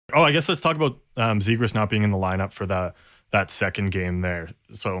Oh, I guess let's talk about Zegras not being in the lineup for that second game there.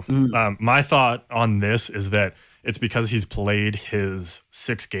 So my thought on this is that it's because he's played his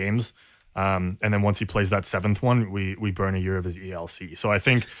 6 games. And then once he plays that 7th one, we burn a year of his ELC. So I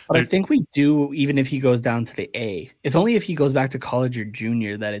think But I think we do, even if he goes down to the A. It's only if he goes back to college or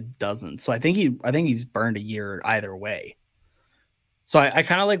junior that it doesn't. So I think he's burned a year either way. So I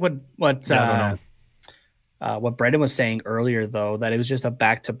kind of like yeah, I don't know. what Brendan was saying earlier, though, that it was just a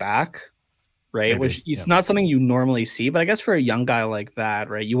back to back, right? Maybe. Which it's Yeah. not something you normally see, but I guess for a young guy like that,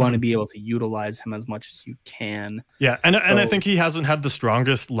 right, you want to Mhm. be able to utilize him as much as you can. Yeah, and I So, think he hasn't had the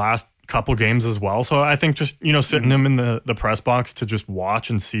strongest last couple games as well. So I think just sitting mhm, him in the press box to just watch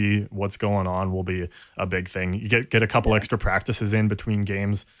and see what's going on will be a big thing. You get a couple yeah, extra practices in between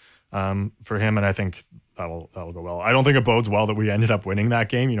games for him, and I think that'll go well. I don't think it bodes well that we ended up winning that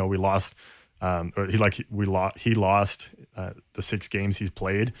game. We lost. Or he lost the 6 games he's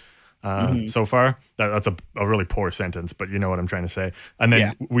played mhm, so far. That's a really poor sentence, but you know what I'm trying to say. And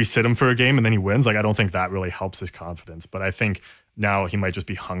yeah. then we sit him for a game and then he wins. Like, I don't think that really helps his confidence, but I think now he might just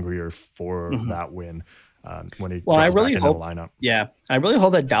be hungrier for Mhm. that win when he Well, I drops really back into the hope, lineup. yeah, I really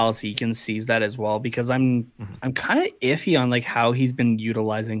hope that Dallas Eakins sees that as well because Mhm. I'm kind of iffy on like how he's been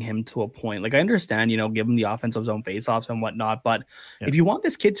utilizing him to a point. Like I understand, give him the offensive zone faceoffs and whatnot, but Yeah. if you want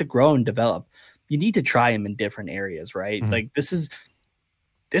this kid to grow and develop, you need to try him in different areas, right? Mhm. Like this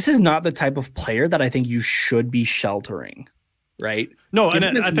is not the type of player that I think you should be sheltering, right? No, Give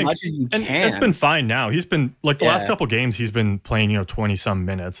and him as I think, much as you and it's been can. fine now. He's been like the last Yeah. couple games, he's been playing 20 some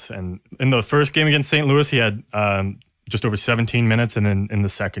minutes. And in the first game against St. Louis, he had just over 17 minutes, and then in the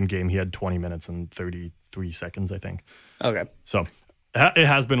second game, he had 20 minutes and 33 seconds, I think. Okay. So it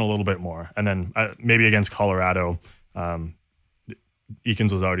has been a little bit more. And then maybe against Colorado, um,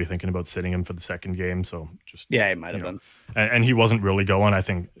 Eakins was already thinking about sitting him for the second game. So just, Yeah, it might you have know, been. and he wasn't really going, I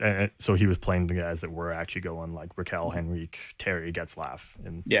think. So he was playing the guys that were actually going, like Raquel, Mhm. Henrique, Terry, Getzlaff,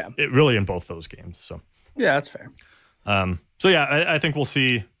 and Yeah. it really in both those games. So, Yeah, that's fair. so yeah, I think we'll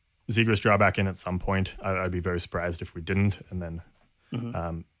see Zegras draw back in at some point. I'd be very surprised if we didn't, and then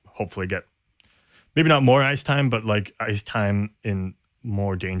Mhm. hopefully get maybe not more ice time, but like ice time in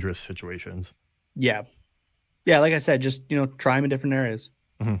more dangerous situations. Yeah. Yeah, like I said, just try him in different areas.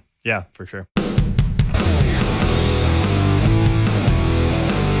 Yeah, for sure.